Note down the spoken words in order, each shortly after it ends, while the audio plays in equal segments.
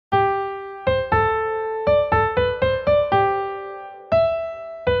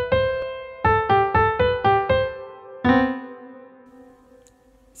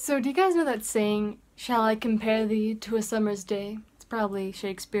So do you guys know that saying, "Shall I compare thee to a summer's day"? It's probably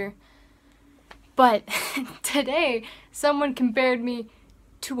Shakespeare. But today, someone compared me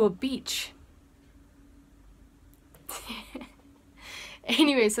to a beach.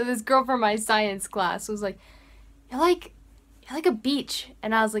 Anyway, so this girl from my science class was like, you're like a beach.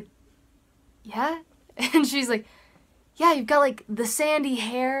 And I was like, yeah? And she's like, yeah, you've got like the sandy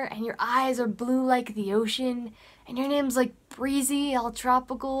hair and your eyes are blue like the ocean and your name's like breezy, all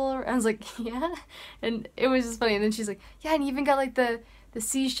tropical. And I was like, yeah? And it was just funny. And then she's like, yeah, and you even got like the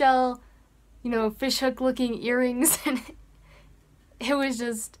seashell, you know, fishhook looking earrings. And it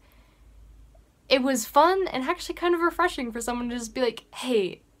was fun and actually kind of refreshing for someone to just be like,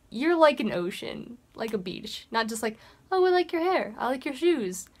 hey, you're like an ocean, like a beach. Not just like, oh, I like your hair, I like your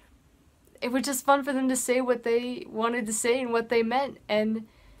shoes. It was just fun for them to say what they wanted to say and what they meant and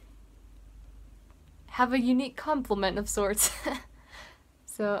have a unique compliment of sorts.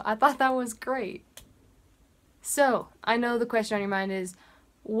 So I thought that was great. So, I know the question on your mind is,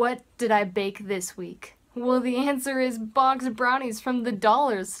 what did I bake this week? Well, the answer is boxed brownies from the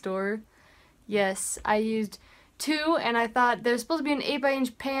dollar store. Yes, I used 2, and I thought there's supposed to be an 8 by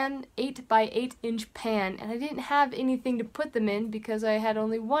 8 inch pan, and I didn't have anything to put them in because I had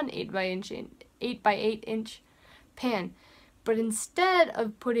only one 8 by 8 inch pan. But instead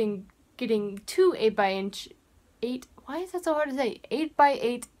of getting 2 why is that so hard to say? 8 by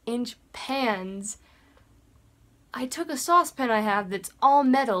 8 inch pans, I took a saucepan I have that's all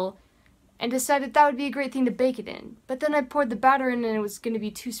metal and decided that would be a great thing to bake it in. But then I poured the batter in and it was going to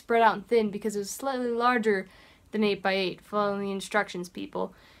be too spread out and thin because it was slightly larger than 8 by 8, following the instructions,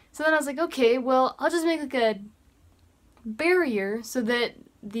 people. So then I was like, okay, well, I'll just make like a barrier so that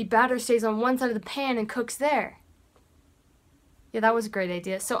the batter stays on one side of the pan and cooks there. Yeah, that was a great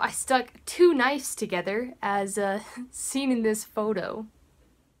idea. So I stuck 2 knives together as seen in this photo.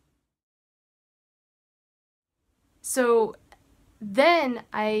 So then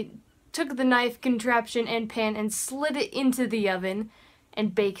I took the knife contraption and pan and slid it into the oven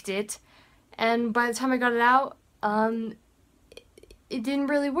and baked it. And by the time I got it out, it didn't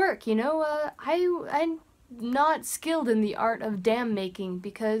really work, you know? I'm not skilled in the art of dam making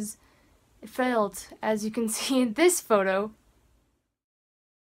because it failed, as you can see in this photo.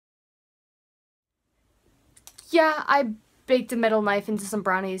 Yeah, I baked a metal knife into some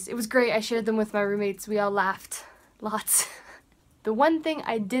brownies. It was great. I shared them with my roommates. We all laughed lots. The one thing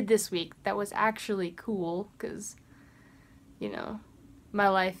I did this week that was actually cool, because, you know, my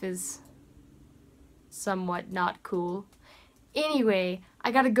life is somewhat not cool. Anyway,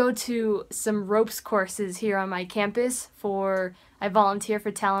 I got to go to some ropes courses here on my campus I volunteer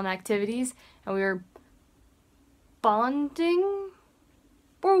for talent activities, and we were bonding?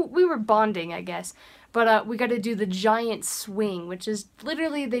 Well, we were bonding, I guess. But we got to do the giant swing, which is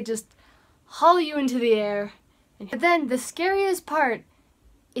literally they just haul you into the air. But then the scariest part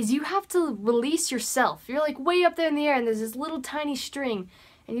is you have to release yourself. You're like way up there in the air and there's this little tiny string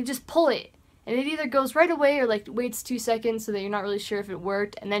and you just pull it. And it either goes right away or like waits 2 seconds so that you're not really sure if it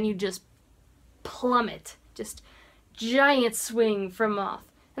worked. And then you just plummet. Just giant swing from off.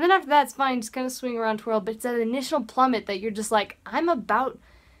 And then after that it's fine, just kind of swing around, twirl. But it's that initial plummet that you're just like, I'm about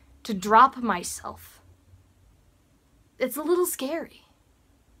to drop myself. It's a little scary.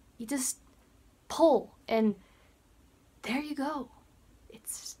 You just pull and there you go.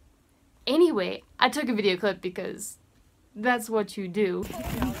 Anyway, I took a video clip because that's what you do.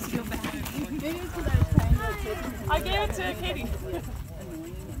 I gave it to Katie.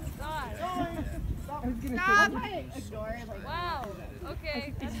 Stop! Ignore it. Wow.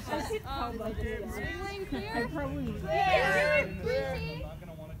 Okay. That's just swing lane clear?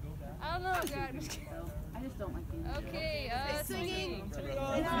 I don't know, God. I just don't like being Okay, singing. She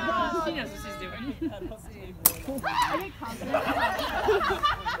knows what she's doing. Let's see. I get confident.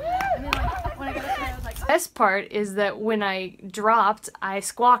 And then like when I got up there I was like, The best part is that when I dropped, I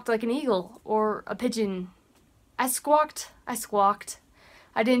squawked like an eagle or a pigeon. I squawked. I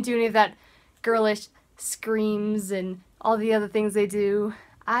didn't do any of that girlish screams and all the other things they do.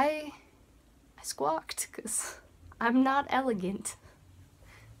 I squawked because I'm not elegant.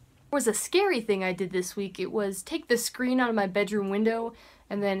 There was a scary thing I did this week. It was take the screen out of my bedroom window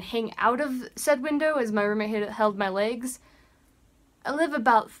and then hang out of said window as my roommate held my legs. I live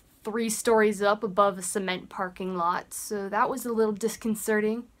about 3 stories up above a cement parking lot, so that was a little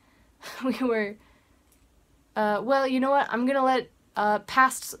disconcerting. We were, well, you know what? I'm gonna let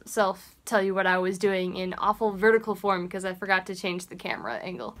past self tell you what I was doing in awful vertical form because I forgot to change the camera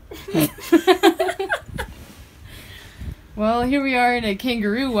angle. Well, here we are in a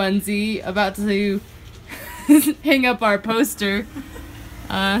kangaroo onesie, about to hang up our poster.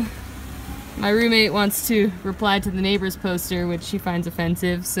 My roommate wants to reply to the neighbor's poster, which she finds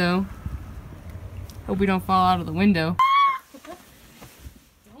offensive, so hope we don't fall out of the window.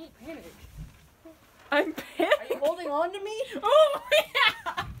 Don't panic. I'm panicking. Are you holding on to me? Oh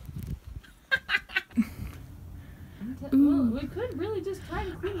yeah. Well, we could really just try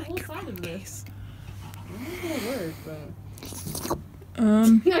to clean the whole side of this. It's not gonna work, but...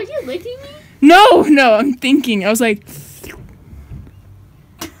 Are you licking me? No, I'm thinking. I was like.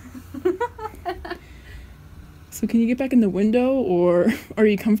 So can you get back in the window, or are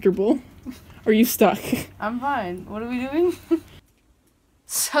you comfortable? Are you stuck? I'm fine. What are we doing?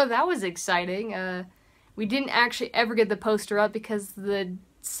 So that was exciting. We didn't actually ever get the poster up because the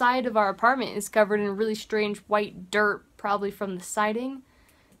side of our apartment is covered in really strange white dirt, probably from the siding.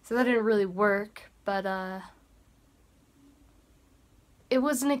 So that didn't really work, but it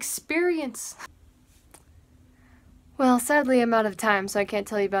was an experience. Well, sadly I'm out of time, so I can't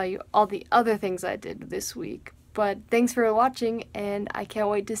tell you about all the other things I did this week. But thanks for watching, and I can't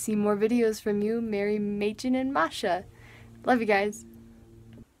wait to see more videos from you, Mary, Machen, and Masha. Love you guys.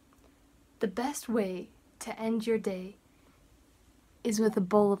 The best way to end your day is with a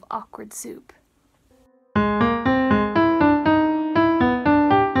bowl of awkward soup.